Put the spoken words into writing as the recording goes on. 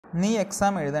നീ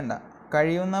എക്സാം എഴുതണ്ട,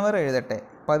 കഴിയുന്നവർ എഴുതട്ടെ.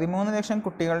 13 ലക്ഷം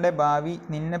കുട്ടികളുടെ ഭാവി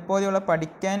നിന്നെപ്പോലെയുള്ള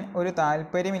പഠിക്കാൻ ഒരു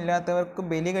താല്പര്യമില്ലാത്തവർക്ക്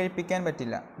ബലി കഴിപ്പിക്കാൻ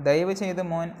പറ്റില്ല. ദയവ് ചെയ്ത്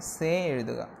മോൻ സേ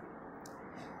എഴുതുക.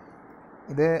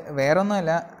 ഇത്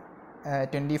വേറൊന്നുമല്ല,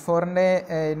 24-ൻ്റെ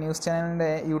ന്യൂസ്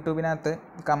ചാനലിൻ്റെ യൂട്യൂബിനകത്ത്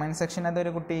കമൻറ്റ് സെക്ഷനകത്ത്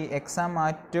ഒരു കുട്ടി എക്സാം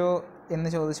മാറ്റോ എന്ന്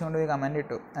ചോദിച്ചുകൊണ്ട് ഒരു കമൻ്റ്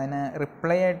ഇട്ടു. അതിന്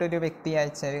റിപ്ലൈ ആയിട്ടൊരു വ്യക്തി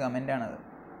അയച്ച ഒരു കമൻ്റാണത്.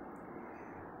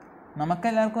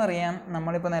 നമുക്കെല്ലാവർക്കും അറിയാം,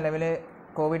 നമ്മളിപ്പോൾ നിലവിൽ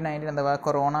COVID-19 അഥവാ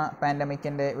കൊറോണ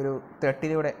പാൻഡമിക്കിൻ്റെ ഒരു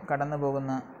ത്രെട്ടിലൂടെ കടന്നു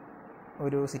പോകുന്ന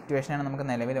ഒരു സിറ്റുവേഷനാണ് നമുക്ക്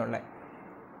നിലവിലുള്ളത്.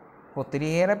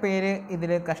 ഒത്തിരിയേറെ പേര്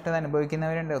ഇതിൽ കഷ്ടത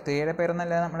അനുഭവിക്കുന്നവരുണ്ട്. ഒത്തിരിയേറെ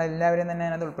പേരെന്നല്ല, നമ്മളെല്ലാവരും തന്നെ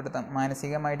അതിനകത്ത് ഉൾപ്പെടുത്താം.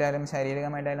 മാനസികമായിട്ടായാലും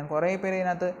ശാരീരികമായിട്ടായാലും കുറേ പേര്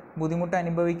ഇതിനകത്ത് ബുദ്ധിമുട്ട്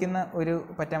അനുഭവിക്കുന്ന ഒരു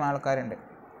പറ്റം ആൾക്കാരുണ്ട്.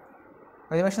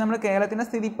 ഒരുപക്ഷെ നമ്മൾ കേരളത്തിൻ്റെ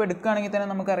സ്ഥിതി ഇപ്പോൾ എടുക്കുകയാണെങ്കിൽ തന്നെ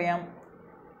നമുക്കറിയാം,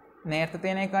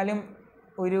 നേരത്തേനേക്കാളും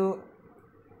ഒരു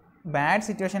ബാഡ്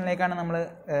സിറ്റുവേഷനിലേക്കാണ് നമ്മൾ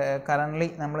കറൻ്റ്ലി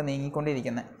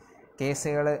നീങ്ങിക്കൊണ്ടിരിക്കുന്നത്.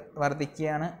 കേസുകൾ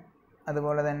വർദ്ധിക്കുകയാണ്,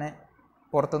 അതുപോലെ തന്നെ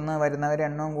പുറത്തുനിന്ന് വരുന്നവരുടെ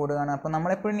എണ്ണവും കൂടുകയാണ്. അപ്പോൾ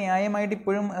നമ്മളെപ്പോഴും ന്യായമായിട്ട്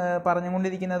ഇപ്പോഴും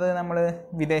പറഞ്ഞുകൊണ്ടിരിക്കുന്നത്, നമ്മൾ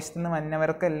വിദേശത്തു നിന്ന്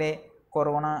വന്നവർക്കല്ലേ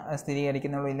കൊറോണ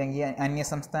സ്ഥിരീകരിക്കുന്നുള്ളൂ, ഇല്ലെങ്കിൽ അന്യ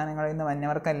സംസ്ഥാനങ്ങളിൽ നിന്ന്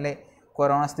വന്നവർക്കല്ലേ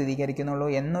കൊറോണ സ്ഥിരീകരിക്കുന്നുള്ളൂ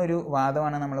എന്നൊരു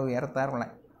വാദമാണ് നമ്മൾ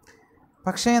ഉയർത്താറുള്ളത്.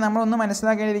 പക്ഷേ നമ്മളൊന്ന്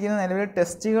മനസ്സിലാക്കേണ്ടിയിരിക്കുന്നത്, നിലവിൽ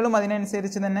ടെസ്റ്റുകളും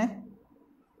അതിനനുസരിച്ച് തന്നെ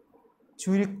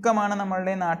ചുരുക്കമാണ്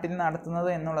നമ്മളുടെ നാട്ടിൽ നടത്തുന്നത്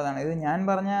എന്നുള്ളതാണ്. ഇത് ഞാൻ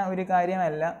പറഞ്ഞ ഒരു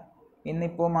കാര്യമല്ല.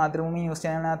 ഇന്നിപ്പോൾ മാതൃഭൂമി ന്യൂസ്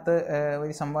ചാനലിനകത്ത്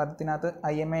ഒരു സംവാദത്തിനകത്ത്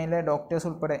IMAയിലെ ഡോക്ടേഴ്സ്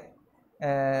ഉൾപ്പെടെ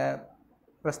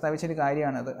പ്രസ്താവിച്ചൊരു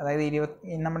കാര്യമാണത്. അതായത്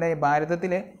നമ്മുടെ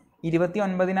ഭാരതത്തിൽ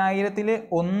 29,000-ൽ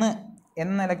 1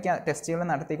 എന്ന നിലയ്ക്കാണ് ടെസ്റ്റുകൾ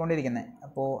നടത്തിക്കൊണ്ടിരിക്കുന്നത്.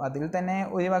 അപ്പോൾ അതിൽ തന്നെ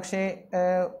ഒരുപക്ഷെ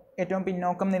ഏറ്റവും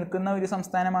പിന്നോക്കം നിൽക്കുന്ന ഒരു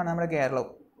സംസ്ഥാനമാണ് നമ്മുടെ കേരളവും.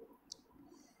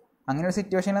 അങ്ങനെ ഒരു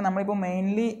സിറ്റുവേഷനിൽ നമ്മളിപ്പോൾ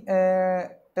മെയിൻലി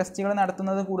ടെസ്റ്റുകൾ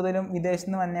നടത്തുന്നത് കൂടുതലും വിദേശത്ത്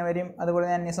നിന്ന് വന്നവരും അതുപോലെ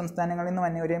തന്നെ അന്യ സംസ്ഥാനങ്ങളിൽ നിന്ന്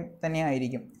വന്നവരും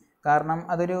തന്നെയായിരിക്കും. കാരണം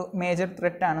അതൊരു മേജർ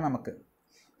ത്രെറ്റാണ് നമുക്ക്.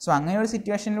 സോ അങ്ങനെ ഒരു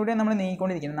സിറ്റുവേഷനിലൂടെ നമ്മൾ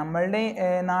നീങ്ങിക്കൊണ്ടിരിക്കുന്നത്. നമ്മളുടെ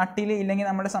നാട്ടിൽ ഇല്ലെങ്കിൽ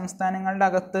നമ്മുടെ സംസ്ഥാനങ്ങളുടെ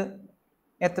അകത്ത്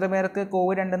എത്ര പേർക്ക്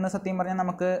കോവിഡ് ഉണ്ടെന്ന് സത്യം പറഞ്ഞാൽ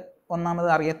നമുക്ക് ഒന്നാമത്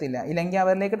അറിയത്തില്ല, ഇല്ലെങ്കിൽ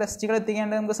അവരിലേക്ക് ടെസ്റ്റുകൾ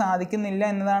എത്തിക്കേണ്ടത് നമുക്ക് സാധിക്കുന്നില്ല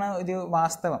എന്നതാണ് ഒരു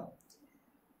വാസ്തവം.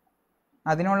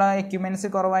 അതിനുള്ള എക്യുപ്മെൻറ്റ്സ്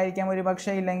കുറവായിരിക്കാം ഒരു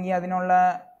പക്ഷേ, ഇല്ലെങ്കിൽ അതിനുള്ള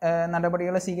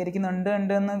നടപടികൾ സ്വീകരിക്കുന്നുണ്ട്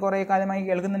എന്ന് കുറേ കാലമായി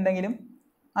കേൾക്കുന്നുണ്ടെങ്കിലും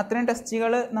അത്തരം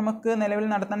ടെസ്റ്റുകൾ നമുക്ക് നിലവിൽ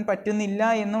നടത്താൻ പറ്റുന്നില്ല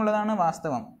എന്നുള്ളതാണ്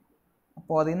വാസ്തവം.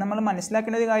 അപ്പോൾ അതിൽ നമ്മൾ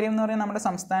മനസ്സിലാക്കേണ്ട ഒരു കാര്യം എന്ന് പറയുന്നത്, നമ്മുടെ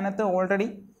സംസ്ഥാനത്ത് ഓൾറെഡി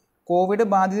കോവിഡ്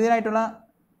ബാധിതരായിട്ടുള്ള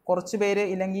കുറച്ച് പേര്,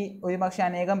 ഇല്ലെങ്കിൽ ഒരുപക്ഷെ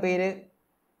അനേകം പേര്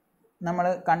നമ്മൾ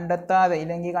കണ്ടെത്താതെ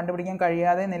ഇല്ലെങ്കിൽ കണ്ടുപിടിക്കാൻ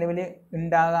കഴിയാതെ നിലവിൽ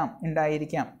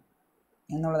ഉണ്ടായിരിക്കാം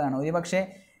എന്നുള്ളതാണ്. ഒരുപക്ഷെ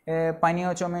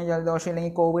പനിയോ ചുമയോ ജലദോഷം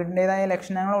ഇല്ലെങ്കിൽ കോവിഡിൻ്റേതായ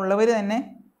ലക്ഷണങ്ങളുള്ളവർ തന്നെ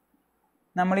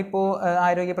നമ്മളിപ്പോൾ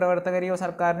ആരോഗ്യ പ്രവർത്തകരെയോ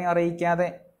സർക്കാരിനെയോ അറിയിക്കാതെ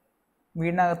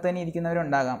വീടിനകത്ത് തന്നെ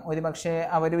ഇരിക്കുന്നവരുണ്ടാകാം. ഒരുപക്ഷെ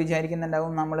അവർ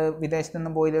വിചാരിക്കുന്നുണ്ടാകും, നമ്മൾ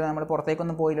വിദേശത്തൊന്നും പോയില്ലല്ലോ, നമ്മൾ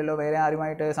പുറത്തേക്കൊന്നും പോയില്ലല്ലോ, വേറെ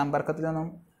ആരുമായിട്ട് സമ്പർക്കത്തിലൊന്നും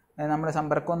നമ്മുടെ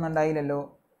സമ്പർക്കമൊന്നും ഉണ്ടായില്ലല്ലോ,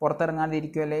 പുറത്തിറങ്ങാതെ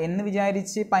ഇരിക്കുമല്ലേ എന്ന്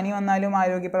വിചാരിച്ച് പനി വന്നാലും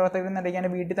ആരോഗ്യ പ്രവർത്തകർ നടക്കാണ്ട്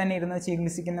വീട്ടിൽ തന്നെ ഇരുന്ന്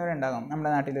ചികിത്സിക്കുന്നവരുണ്ടാകും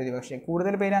നമ്മുടെ നാട്ടിൽ. ഒരുപക്ഷെ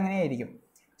കൂടുതൽ പേര് അങ്ങനെയായിരിക്കും.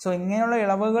 സോ ഇങ്ങനെയുള്ള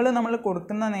ഇളവുകൾ നമ്മൾ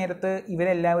കൊടുക്കുന്ന നേരത്ത്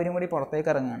ഇവരെല്ലാവരും കൂടി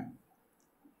പുറത്തേക്ക് ഇറങ്ങുകയാണ്.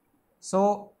 സോ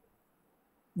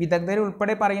വിദഗ്ധർ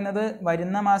ഉൾപ്പെടെ പറയുന്നത്,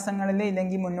 വരുന്ന മാസങ്ങളിൽ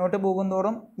ഇല്ലെങ്കിൽ മുന്നോട്ട്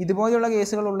പോകുന്തോറും ഇതുപോലെയുള്ള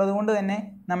കേസുകൾ ഉള്ളതുകൊണ്ട് തന്നെ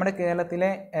നമ്മുടെ കേരളത്തിലെ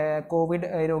കോവിഡ്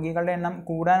രോഗികളുടെ എണ്ണം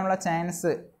കൂടാനുള്ള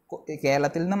ചാൻസ്,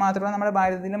 കേരളത്തിൽ നിന്ന് മാത്രമല്ല നമ്മുടെ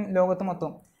ഭാരതത്തിലും ലോകത്ത്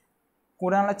മൊത്തം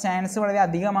കൂടാനുള്ള ചാൻസ് വളരെ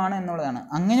അധികമാണ് എന്നുള്ളതാണ്.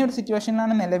 അങ്ങനെ ഒരു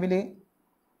സിറ്റുവേഷനിലാണ് നിലവിൽ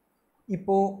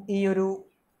ഇപ്പോൾ ഈ ഒരു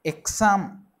എക്സാം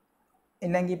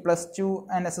ഇല്ലെങ്കിൽ +2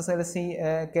 ആൻഡ് SSLC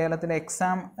കേരളത്തിലെ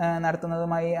എക്സാം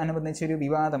നടത്തുന്നതുമായി അനുബന്ധിച്ചൊരു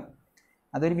വിവാദം,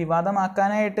 അതൊരു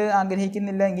വിവാദമാക്കാനായിട്ട്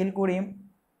ആഗ്രഹിക്കുന്നില്ല എങ്കിൽ കൂടിയും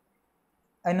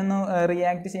അതിനൊന്ന്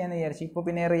റിയാക്ട് ചെയ്യാമെന്ന് വിചാരിച്ചു. ഇപ്പോൾ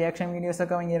പിന്നെ റിയാക്ഷൻ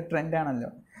വീഡിയോസൊക്കെ ഭയങ്കര ട്രെൻഡാണല്ലോ.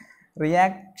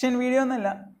 റിയാക്ഷൻ വീഡിയോ എന്നല്ല,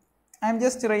 I am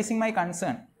just racing my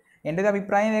concern. എൻ്റെ ഒരു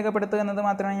അഭിപ്രായം രേഖപ്പെടുത്തുക എന്നത്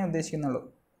മാത്രമേ ഞാൻ ഉദ്ദേശിക്കുന്നുള്ളൂ.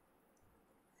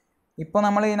 ഇപ്പോൾ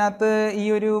നമ്മൾ ഇതിനകത്ത് ഈ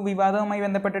ഒരു വിവാദവുമായി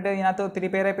ബന്ധപ്പെട്ടിട്ട് ഇതിനകത്ത്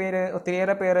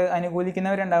ഒത്തിരിയേറെ പേര്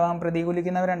അനുകൂലിക്കുന്നവരുണ്ടാവാം,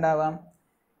 പ്രതികൂലിക്കുന്നവരുണ്ടാവാം.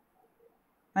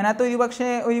 അതിനകത്ത്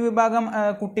ഒരു വിഭാഗം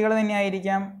കുട്ടികൾ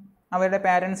തന്നെയായിരിക്കാം, അവരുടെ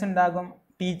പാരൻസ് ഉണ്ടാകും,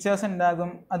 ടീച്ചേഴ്സ്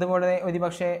ഉണ്ടാകും, അതുപോലെ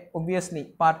ഒരുപക്ഷെ ഒബ്വിയസ്ലി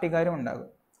പാർട്ടിക്കാരും ഉണ്ടാകും.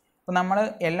 അപ്പോൾ നമ്മൾ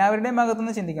എല്ലാവരുടെയും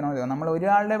ഭാഗത്തുനിന്ന് ചിന്തിക്കണമല്ലോ. നമ്മൾ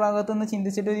ഒരാളുടെ ഭാഗത്തുനിന്ന്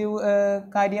ചിന്തിച്ചിട്ടൊരു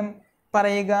കാര്യം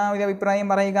പറയുക, ഒരു അഭിപ്രായം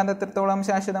പറയുക, അത് എത്രത്തോളം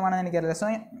ശാശ്വതമാണെന്ന് എനിക്കറിയില്ല. സോ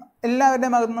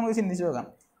എല്ലാവരുടെയും ഭാഗത്തുനിന്ന് നമുക്ക് ചിന്തിച്ച് നോക്കാം.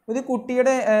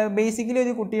 ബേസിക്കലി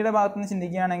ഒരു കുട്ടിയുടെ ഭാഗത്തുനിന്ന്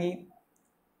ചിന്തിക്കുകയാണെങ്കിൽ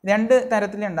 2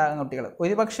 തരത്തിലുണ്ടാകും കുട്ടികൾ.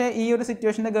 ഒരുപക്ഷെ ഈ ഒരു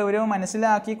സിറ്റുവേഷൻ്റെ ഗൗരവം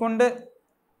മനസ്സിലാക്കിക്കൊണ്ട്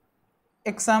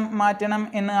എക്സാം മാറ്റണം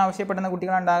എന്ന് ആവശ്യപ്പെടുന്ന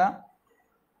കുട്ടികളുണ്ടാകാം.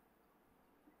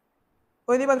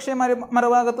 ഒരുപക്ഷെ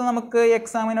മറുഭാഗത്ത് നമുക്ക്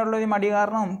എക്സാമിനുള്ളൊരു മടി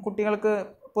കാരണവും കുട്ടികൾക്ക്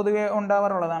പൊതുവെ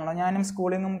ഉണ്ടാവാറുള്ളതാണല്ലോ. ഞാനും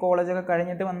സ്കൂളിങ്ങും കോളേജൊക്കെ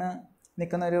കഴിഞ്ഞിട്ട് വന്ന്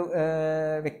നിൽക്കുന്ന ഒരു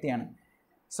വ്യക്തിയാണ്.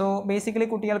 സോ ബേസിക്കലി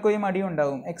കുട്ടികൾക്ക് ഒരു മടിയും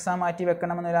ഉണ്ടാവും, എക്സാം മാറ്റി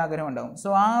വെക്കണമെന്നൊരു ആഗ്രഹം ഉണ്ടാവും. സോ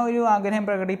ആ ഒരു ആഗ്രഹം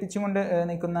പ്രകടിപ്പിച്ചുകൊണ്ട്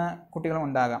നിൽക്കുന്ന കുട്ടികളും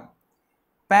ഉണ്ടാകാം.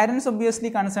 പാരൻസ് ഒബ്വിയസ്ലി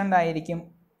കൺസേൺഡ് ആയിരിക്കും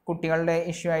കുട്ടികളുടെ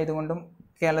ഇഷ്യൂ ആയതുകൊണ്ടും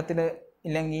കേരളത്തിൽ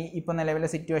ഇല്ലെങ്കിൽ ഇപ്പോൾ നിലവിലെ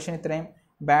സിറ്റുവേഷൻ ഇത്രയും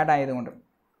ബാഡ് ആയതുകൊണ്ടും.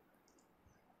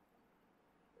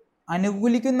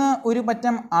 അനുകൂലിക്കുന്ന ഒരു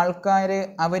പറ്റം ആൾക്കാർ,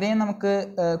 അവരെ നമുക്ക്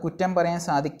കുറ്റം പറയാൻ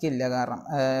സാധിക്കില്ല.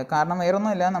 കാരണം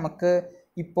വേറൊന്നുമില്ല, നമുക്ക്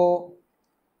ഇപ്പോൾ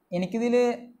എനിക്കിതിൽ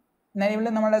നിലവിൽ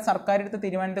നമ്മുടെ സർക്കാർ എടുത്ത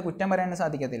തീരുമാനത്തെ കുറ്റം പറയാൻ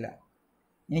സാധിക്കത്തില്ല.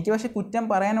 എനിക്ക് പക്ഷെ കുറ്റം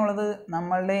പറയാനുള്ളത്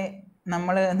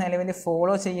നമ്മൾ നിലവിൽ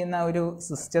ഫോളോ ചെയ്യുന്ന ഒരു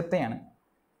സിസ്റ്റത്തെയാണ്.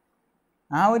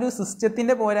 ആ ഒരു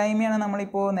സിസ്റ്റത്തിൻ്റെ പോരായ്മയാണ്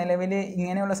നമ്മളിപ്പോൾ നിലവിൽ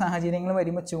ഇങ്ങനെയുള്ള സാഹചര്യങ്ങൾ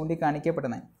വരുമ്പോൾ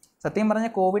ചൂണ്ടിക്കാണിക്കപ്പെടുന്നത്. സത്യം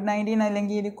പറഞ്ഞാൽ COVID-19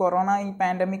 അല്ലെങ്കിൽ ഈ കൊറോണ, ഈ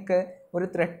പാൻഡമിക് ഒരു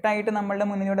ത്രെട്ടായിട്ട് നമ്മളുടെ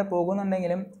മുന്നിലൂടെ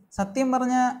പോകുന്നുണ്ടെങ്കിലും സത്യം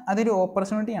പറഞ്ഞാൽ അതൊരു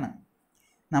ഓപ്പർച്യൂണിറ്റിയാണ്.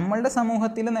 നമ്മളുടെ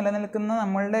സമൂഹത്തിൽ നിലനിൽക്കുന്ന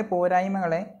നമ്മളുടെ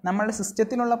പോരായ്മകളെ, നമ്മളുടെ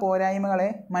സിസ്റ്റത്തിലുള്ള പോരായ്മകളെ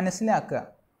മനസ്സിലാക്കുക.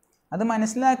 അത്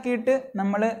മനസ്സിലാക്കിയിട്ട്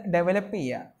നമ്മൾ ഡെവലപ്പ്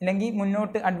ചെയ്യുക, അല്ലെങ്കിൽ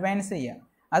മുന്നോട്ട് അഡ്വാൻസ് ചെയ്യുക.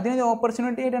 അതിനൊരു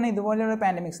ഓപ്പർച്യൂണിറ്റി ആയിട്ടാണ് ഇതുപോലെയുള്ള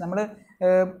പാൻഡമിക്സ്. നമ്മൾ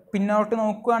പിന്നോട്ട്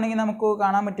നോക്കുകയാണെങ്കിൽ നമുക്ക്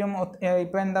കാണാൻ പറ്റും,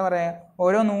 ഇപ്പോൾ എന്താ പറയുക,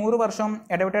 ഓരോ 100 വർഷം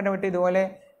ഇടവിട്ട് ഇതുപോലെ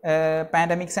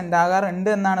പാൻഡമിക്സ് ഉണ്ടാകാറുണ്ട്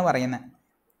എന്നാണ് പറയുന്നത്.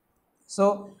 സോ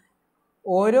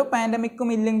ഓരോ പാൻഡമിക്കും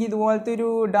ഇല്ലെങ്കിൽ ഇതുപോലത്തെ ഒരു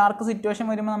ഡാർക്ക് സിറ്റുവേഷൻ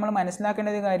വരുമ്പോൾ നമ്മൾ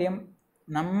മനസ്സിലാക്കേണ്ട ഒരു കാര്യം,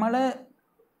 നമ്മൾ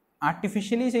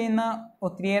ആർട്ടിഫിഷ്യലി ചെയ്യുന്ന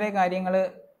ഒത്തിരിയേറെ കാര്യങ്ങൾ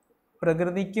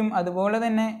പ്രകൃതിക്കും അതുപോലെ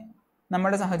തന്നെ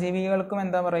നമ്മുടെ സഹജീവികൾക്കും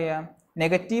എന്താ പറയുക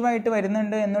നെഗറ്റീവായിട്ട്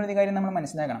വരുന്നുണ്ട് എന്നുള്ളൊരു കാര്യം നമ്മൾ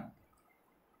മനസ്സിലാക്കണം.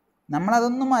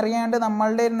 നമ്മളതൊന്നും അറിയാണ്ട്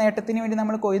നമ്മളുടെ നേട്ടത്തിന് വേണ്ടി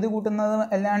നമ്മൾ കൊയ്ത് കൂട്ടുന്നത്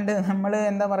അല്ലാണ്ട് നമ്മൾ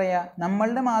എന്താ പറയുക,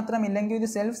 നമ്മളുടെ മാത്രം ഇല്ലെങ്കിൽ ഒരു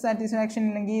സെൽഫ് സാറ്റിസ്ഫാക്ഷൻ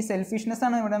ഇല്ലെങ്കിൽ സെൽഫിഷ്നെസ്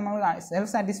ആണ് ഇവിടെ നമ്മൾ.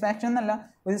 സെൽഫ് സാറ്റിസ്ഫാക്ഷൻ എന്നല്ല,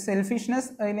 ഒരു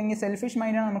സെൽഫിഷ്നെസ് ഇല്ലെങ്കിൽ സെൽഫിഷ്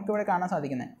മൈൻഡാണ് നമുക്കിവിടെ കാണാൻ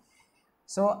സാധിക്കുന്നത്.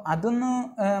 സോ അതൊന്ന്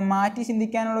മാറ്റി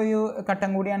ചിന്തിക്കാനുള്ളൊരു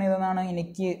ഘട്ടം കൂടിയാണ് ഇതെന്നാണ്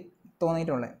എനിക്ക്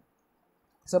തോന്നിയിട്ടുള്ളത്.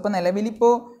 സോ ഇപ്പോൾ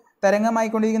നിലവിലിപ്പോൾ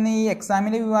തരംഗമായിക്കൊണ്ടിരിക്കുന്ന ഈ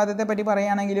എക്സാമിൻ്റെ വിവാദത്തെ പറ്റി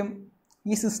പറയുകയാണെങ്കിലും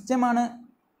ഈ സിസ്റ്റമാണ്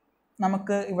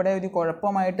നമുക്ക് ഇവിടെ ഒരു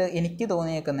കുഴപ്പമായിട്ട് എനിക്ക്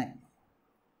തോന്നിയേക്കുന്നത്.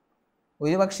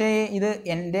 ഒരു പക്ഷേ ഇത്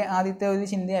എൻ്റെ ആദ്യത്തെ ഒരു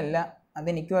ചിന്തയല്ല,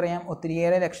 അതെനിക്കും അറിയാം.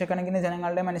 ഒത്തിരിയേറെ ലക്ഷക്കണക്കിന്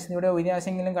ജനങ്ങളുടെ മനസ്സിലൂടെ ഒരു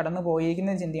പ്രാവശ്യമെങ്കിലും കടന്നു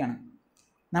പോയിരിക്കുന്ന ഒരു ചിന്തയാണ്.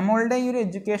 നമ്മളുടെ ഈ ഒരു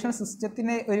എഡ്യൂക്കേഷൻ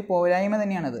സിസ്റ്റത്തിൻ്റെ ഒരു പോരായ്മ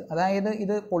തന്നെയാണത്. അതായത്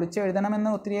ഇത്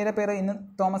പൊളിച്ചെഴുതണമെന്ന് ഒത്തിരിയേറെ പേർ ഇന്ന്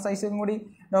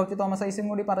ഡോക്ടർ തോമസ് ഐസക്കും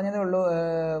കൂടി പറഞ്ഞതേ ഉള്ളൂ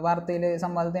വാർത്തയിൽ,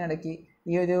 സംവാദത്തിനിടയ്ക്ക്,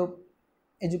 ഈ ഒരു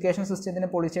എഡ്യൂക്കേഷൻ സിസ്റ്റത്തിന്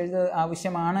പൊളിച്ചെഴുത്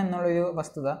ആവശ്യമാണ് എന്നുള്ളൊരു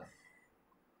വസ്തുത.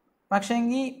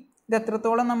 പക്ഷേങ്കിൽ ഇത്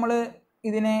എത്രത്തോളം നമ്മൾ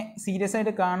ഇതിനെ സീരിയസ്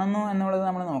ആയിട്ട് കാണുന്നു എന്നുള്ളത്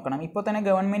നമ്മൾ നോക്കണം. ഇപ്പോൾ തന്നെ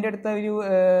ഗവൺമെൻറ് എടുത്ത ഒരു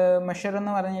മെഷർ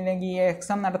എന്ന് പറഞ്ഞില്ലെങ്കിൽ ഈ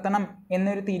എക്സാം നടത്തണം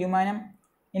എന്നൊരു തീരുമാനം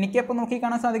എനിക്കപ്പോൾ നോക്കി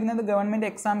കാണാൻ സാധിക്കുന്നത് ഗവൺമെൻറ്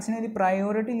എക്സാംസിന് ഒരു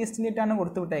പ്രയോറിറ്റി ലിസ്റ്റിലിട്ടാണ്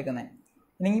കൊടുത്തു വിട്ടേക്കുന്നത്,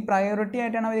 അല്ലെങ്കിൽ പ്രയോറിറ്റി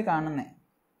ആയിട്ടാണ് അവർ കാണുന്നത്.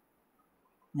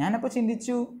 ഞാനപ്പോൾ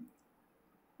ചിന്തിച്ചു,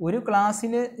 ഒരു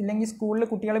ക്ലാസ്സിൽ ഇല്ലെങ്കിൽ സ്കൂളിൽ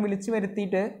കുട്ടികളെ വിളിച്ചു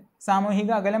വരുത്തിയിട്ട്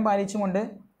സാമൂഹിക അകലം പാലിച്ചുകൊണ്ട്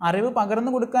അറിവ്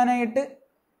പകർന്നു കൊടുക്കാനായിട്ട്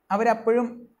അവരപ്പോഴും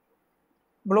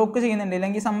ബ്ലോക്ക് ചെയ്യുന്നുണ്ട്,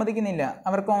 ഇല്ലെങ്കിൽ സമ്മതിക്കുന്നില്ല.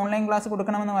 അവർക്ക് ഓൺലൈൻ ക്ലാസ്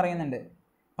കൊടുക്കണമെന്ന് പറയുന്നുണ്ട്.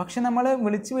 പക്ഷെ നമ്മൾ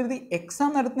വിളിച്ചു വരുത്തി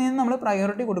എക്സാം നടത്തുന്നതിന് നമ്മൾ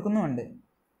പ്രയോറിറ്റി കൊടുക്കുന്നുമുണ്ട്.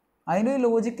 അതിൻ്റെ ഒരു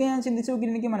ലോജിക്ക് ഞാൻ ചിന്തിച്ച്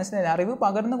നോക്കിയിട്ട് എനിക്ക് മനസ്സിലായില്ല. അറിവ്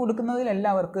പകർന്നു കൊടുക്കുന്നതിലല്ല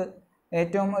അവർക്ക്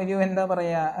ഏറ്റവും ഒരു എന്താ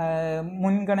പറയുക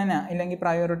മുൻഗണന ഇല്ലെങ്കിൽ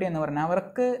പ്രയോറിറ്റി എന്ന് പറഞ്ഞാൽ,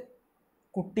 അവർക്ക്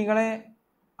കുട്ടികളെ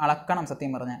അളക്കണം.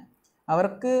 സത്യം പറഞ്ഞാൽ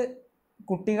അവർക്ക്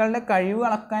കുട്ടികളുടെ കഴിവ്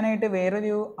അളക്കാനായിട്ട്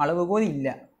വേറൊരു അളവുകോലില്ല.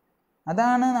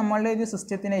 അതാണ് നമ്മളുടെ ഒരു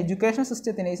സിസ്റ്റത്തിൻ്റെ, എഡ്യൂക്കേഷൻ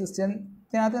സിസ്റ്റത്തിൻ്റെ, ഈ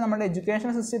സിസ്റ്റത്തിനകത്ത് നമ്മളുടെ എഡ്യൂക്കേഷൻ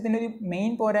സിസ്റ്റത്തിൻ്റെ ഒരു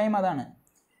മെയിൻ പോരായ്മ അതാണ്.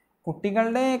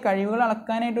 കുട്ടികളുടെ കഴിവുകൾ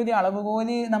അളക്കാനായിട്ട് ഒരു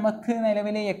അളവുകോല് നമുക്ക്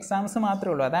നിലവിൽ എക്സാംസ്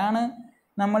മാത്രമേ ഉള്ളൂ. അതാണ്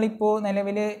നമ്മളിപ്പോൾ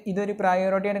നിലവിൽ ഇതൊരു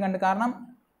പ്രയോറിറ്റി ആയിട്ട് കണ്ട്. കാരണം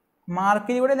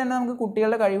മാർക്കിലൂടെ തന്നെ നമുക്ക്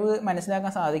കുട്ടികളുടെ കഴിവ്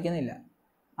മനസ്സിലാക്കാൻ സാധിക്കുന്നില്ല.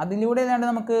 അതിലൂടെ അല്ലാണ്ട്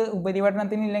നമുക്ക്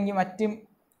ഉപരിപഠനത്തിന് ഇല്ലെങ്കിൽ മറ്റ്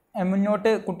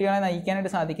മുന്നോട്ട് കുട്ടികളെ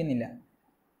നയിക്കാനായിട്ട് സാധിക്കുന്നില്ല.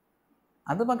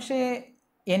 അത് പക്ഷേ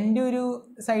എൻ്റെ ഒരു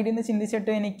സൈഡിൽ നിന്ന്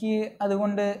ചിന്തിച്ചിട്ട് എനിക്ക്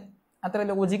അതുകൊണ്ട് അത്ര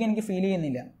ലോജിക്ക് എനിക്ക് ഫീൽ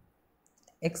ചെയ്യുന്നില്ല.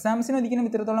 എക്സാംസിന് ഒരിക്കലും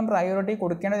ഇത്രത്തോളം പ്രയോറിറ്റി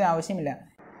കൊടുക്കേണ്ട ഒരു ആവശ്യമില്ല.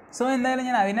 സോ എന്തായാലും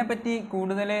ഞാൻ അതിനെപ്പറ്റി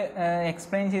കൂടുതൽ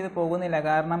എക്സ്പ്ലെയിൻ ചെയ്ത് പോകുന്നില്ല.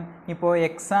 കാരണം ഇപ്പോൾ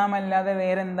എക്സാം അല്ലാതെ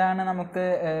വേറെ എന്താണ് നമുക്ക്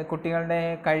കുട്ടികളുടെ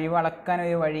കഴിവ്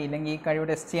അളക്കാനൊരു വഴി, ഇല്ലെങ്കിൽ കഴിവ്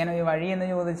ടെസ്റ്റ് ചെയ്യാനൊരു വഴി എന്ന്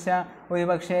ചോദിച്ചാൽ ഒരു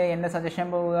പക്ഷേ എൻ്റെ സജഷൻ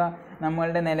പോവുക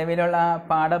നമ്മളുടെ നിലവിലുള്ള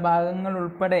പാഠഭാഗങ്ങൾ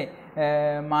ഉൾപ്പെടെ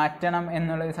മാറ്റണം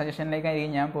എന്നുള്ളൊരു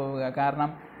സജഷനിലേക്കായിരിക്കും ഞാൻ പോവുക.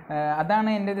 കാരണം അതാണ്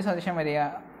എൻ്റെ ഒരു സജഷൻ വരിക.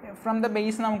 ഫ്രം ദ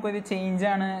ബേസ് നമുക്കൊരു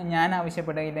ചേഞ്ചാണ് ഞാൻ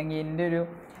ആവശ്യപ്പെടുക, ഇല്ലെങ്കിൽ എൻ്റെ ഒരു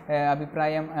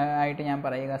അഭിപ്രായം ആയിട്ട് ഞാൻ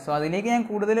പറയുക. സോ അതിലേക്ക് ഞാൻ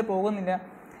കൂടുതൽ പോകുന്നില്ല.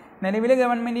 നിലവിലെ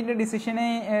ഗവൺമെൻറ്റിൻ്റെ ഡിസിഷനെ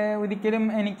ഒരിക്കലും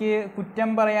എനിക്ക് കുറ്റം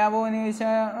പറയാമോ എന്ന്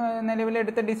ചോദിച്ചാൽ,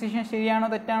 നിലവിലെടുത്ത ഡിസിഷൻ ശരിയാണോ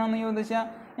തെറ്റാണോ എന്ന് ചോദിച്ചാൽ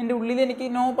എൻ്റെ ഉള്ളിൽ എനിക്ക്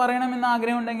നോ പറയണമെന്ന്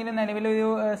ആഗ്രഹമുണ്ടെങ്കിൽ നിലവിലൊരു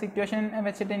സിറ്റുവേഷൻ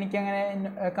വെച്ചിട്ട് എനിക്കങ്ങനെ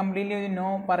കംപ്ലീറ്റ്ലി ഒരു നോ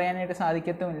പറയാനായിട്ട്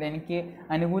സാധിക്കത്തുമില്ല. എനിക്ക്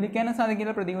അനുകൂലിക്കാനും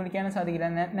സാധിക്കില്ല, പ്രതികൂലിക്കാനും സാധിക്കില്ല.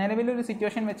 നിലവിലൊരു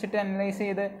സിറ്റുവേഷൻ വെച്ചിട്ട് അനലൈസ്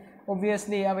ചെയ്ത്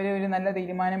ഒബ്വിയസ്ലി അവർ ഒരു നല്ല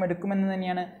തീരുമാനം എടുക്കുമെന്ന്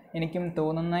തന്നെയാണ് എനിക്കും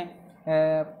തോന്നുന്നത്.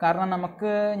 കാരണം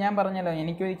നമുക്ക്, ഞാൻ പറഞ്ഞല്ലോ,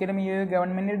 എനിക്കൊരിക്കലും ഈ ഒരു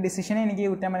ഗവൺമെൻറ് ഡിസിഷനെ എനിക്ക്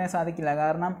കുറ്റം പറയാൻ സാധിക്കില്ല.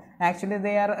 കാരണം actually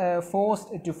they are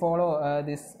forced to follow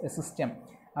this system.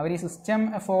 അവർ ഈ സിസ്റ്റം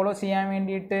ഫോളോ ചെയ്യാൻ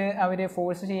വേണ്ടിയിട്ട് അവർ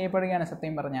ഫോഴ്സ് ചെയ്യപ്പെടുകയാണ്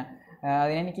സത്യം പറഞ്ഞാൽ.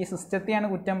 അതിനെനിക്ക് ഈ സിസ്റ്റത്തെയാണ്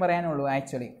കുറ്റം പറയാനുള്ളൂ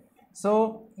ആക്ച്വലി. സോ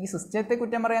ഈ സിസ്റ്റത്തെ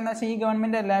കുറ്റം പറയാന്ന് വെച്ചാൽ ഈ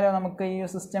ഗവൺമെൻറ് അല്ലല്ലോ നമുക്ക് ഈ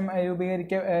സിസ്റ്റം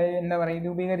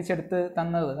രൂപീകരിച്ചെടുത്ത്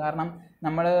തന്നത്. കാരണം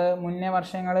നമ്മൾ മുന്നേ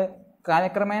വർഷങ്ങൾ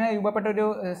കാലക്രമേണ രൂപപ്പെട്ടൊരു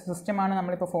സിസ്റ്റമാണ്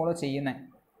നമ്മളിപ്പോൾ ഫോളോ ചെയ്യുന്നത്.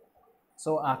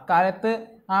 സോ അക്കാലത്ത്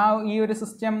ഈ ഒരു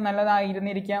സിസ്റ്റം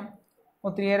നല്ലതായിരുന്നിരിക്കാം,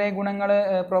 ഒത്തിരിയേറെ ഗുണങ്ങൾ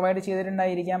പ്രൊവൈഡ്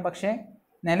ചെയ്തിട്ടുണ്ടായിരിക്കാം. പക്ഷേ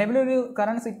നിലവിലൊരു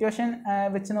കറണ്ട് സിറ്റുവേഷൻ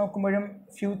വെച്ച് നോക്കുമ്പോഴും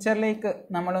ഫ്യൂച്ചറിലേക്ക്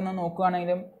നമ്മളൊന്ന്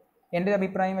നോക്കുകയാണെങ്കിലും എൻ്റെ ഒരു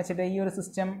അഭിപ്രായം വെച്ചിട്ട് ഈ ഒരു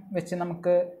സിസ്റ്റം വെച്ച്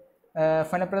നമുക്ക്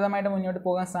ഫലപ്രദമായിട്ട് മുന്നോട്ട്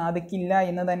പോകാൻ സാധിക്കില്ല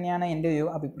എന്ന് തന്നെയാണ് എൻ്റെ ഒരു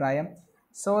അഭിപ്രായം.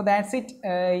 So that's it.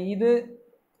 ഇത്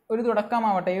ഒരു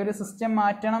തുടക്കമാവട്ടെ. ഈ ഒരു സിസ്റ്റം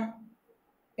മാറ്റണം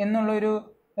എന്നുള്ളൊരു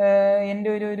എൻ്റെ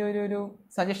ഒരു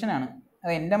സജഷനാണ്.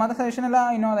 അത് എൻ്റെ മാത്രം സജഷനല്ല,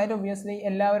 അതായത് ഒബ്വിയസ്ലി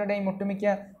എല്ലാവരുടെയും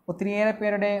ഒത്തിരിയേറെ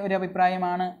പേരുടെ ഒരു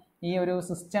അഭിപ്രായമാണ് ഈ ഒരു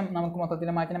സിസ്റ്റം നമുക്ക് മൊത്തത്തിൽ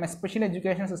മാറ്റണം, എസ്പെഷ്യലി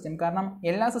എഡ്യൂക്കേഷൻ സിസ്റ്റം. കാരണം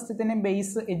എല്ലാ സിസ്റ്റത്തിൻ്റെയും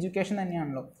ബേസ് എഡ്യൂക്കേഷൻ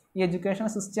തന്നെയാണല്ലോ. ഈ എഡ്യൂക്കേഷൻ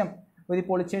സിസ്റ്റം ഒരു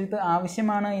പൊളിച്ചെഴുത്ത്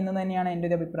ആവശ്യമാണ് എന്ന് തന്നെയാണ് എൻ്റെ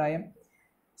ഒരു അഭിപ്രായം.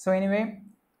 സോ എനിവേ,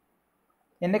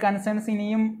 എൻ്റെ കൺസേൺസ്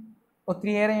ഇനിയും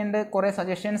ഒത്തിരിയേറെ ഉണ്ട്, കുറേ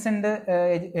സജഷൻസ് ഉണ്ട്.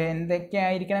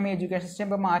 എന്തൊക്കെയായിരിക്കണം ഈ എഡ്യൂക്കേഷൻ സിസ്റ്റം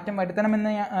ഇപ്പോൾ മാറ്റം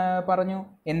വരുത്തണമെന്ന് പറഞ്ഞു.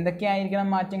 എന്തൊക്കെയായിരിക്കണം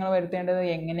മാറ്റങ്ങൾ വരുത്തേണ്ടത്,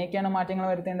 എങ്ങനെയൊക്കെയാണ് മാറ്റങ്ങൾ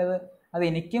വരുത്തേണ്ടത്, അത്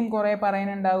എനിക്കും കുറേ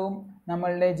പറയാനുണ്ടാവും,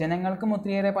 നമ്മളുടെ ജനങ്ങൾക്കും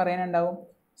ഒത്തിരിയേറെ പറയാനുണ്ടാവും.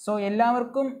 സോ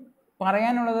എല്ലാവർക്കും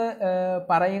പറയാനുള്ളത്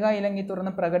പറയുക, ഇല്ലെങ്കിൽ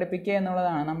തുറന്ന് പ്രകടിപ്പിക്കുക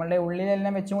എന്നുള്ളതാണ്. നമ്മളുടെ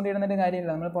ഉള്ളിലെല്ലാം വെച്ചുകൊണ്ടിരുന്നിട്ട്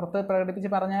കാര്യമില്ല, നമ്മൾ പുറത്ത് പ്രകടിപ്പിച്ച്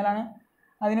പറഞ്ഞാലാണ്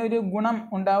അതിനൊരു ഗുണം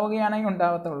ഉണ്ടാവുകയാണെങ്കിൽ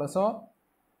ഉണ്ടാവത്തുള്ളൂ. സോ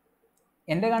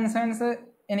എൻ്റെ കൺസേൺസ്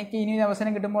എനിക്ക് ഇനിയൊരു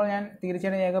അവസരം കിട്ടുമ്പോൾ ഞാൻ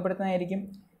തീർച്ചയായിട്ടും രേഖപ്പെടുത്തുന്നതായിരിക്കും.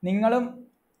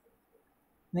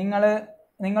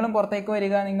 നിങ്ങളും പുറത്തേക്ക്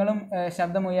വരിക, നിങ്ങളും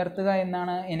ശബ്ദമുയർത്തുക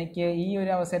എന്നാണ് എനിക്ക് ഈ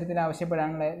ഒരു അവസരത്തിൽ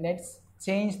ആവശ്യപ്പെടാനുള്ളത്. Let's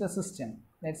change the system,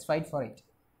 let's fight for it.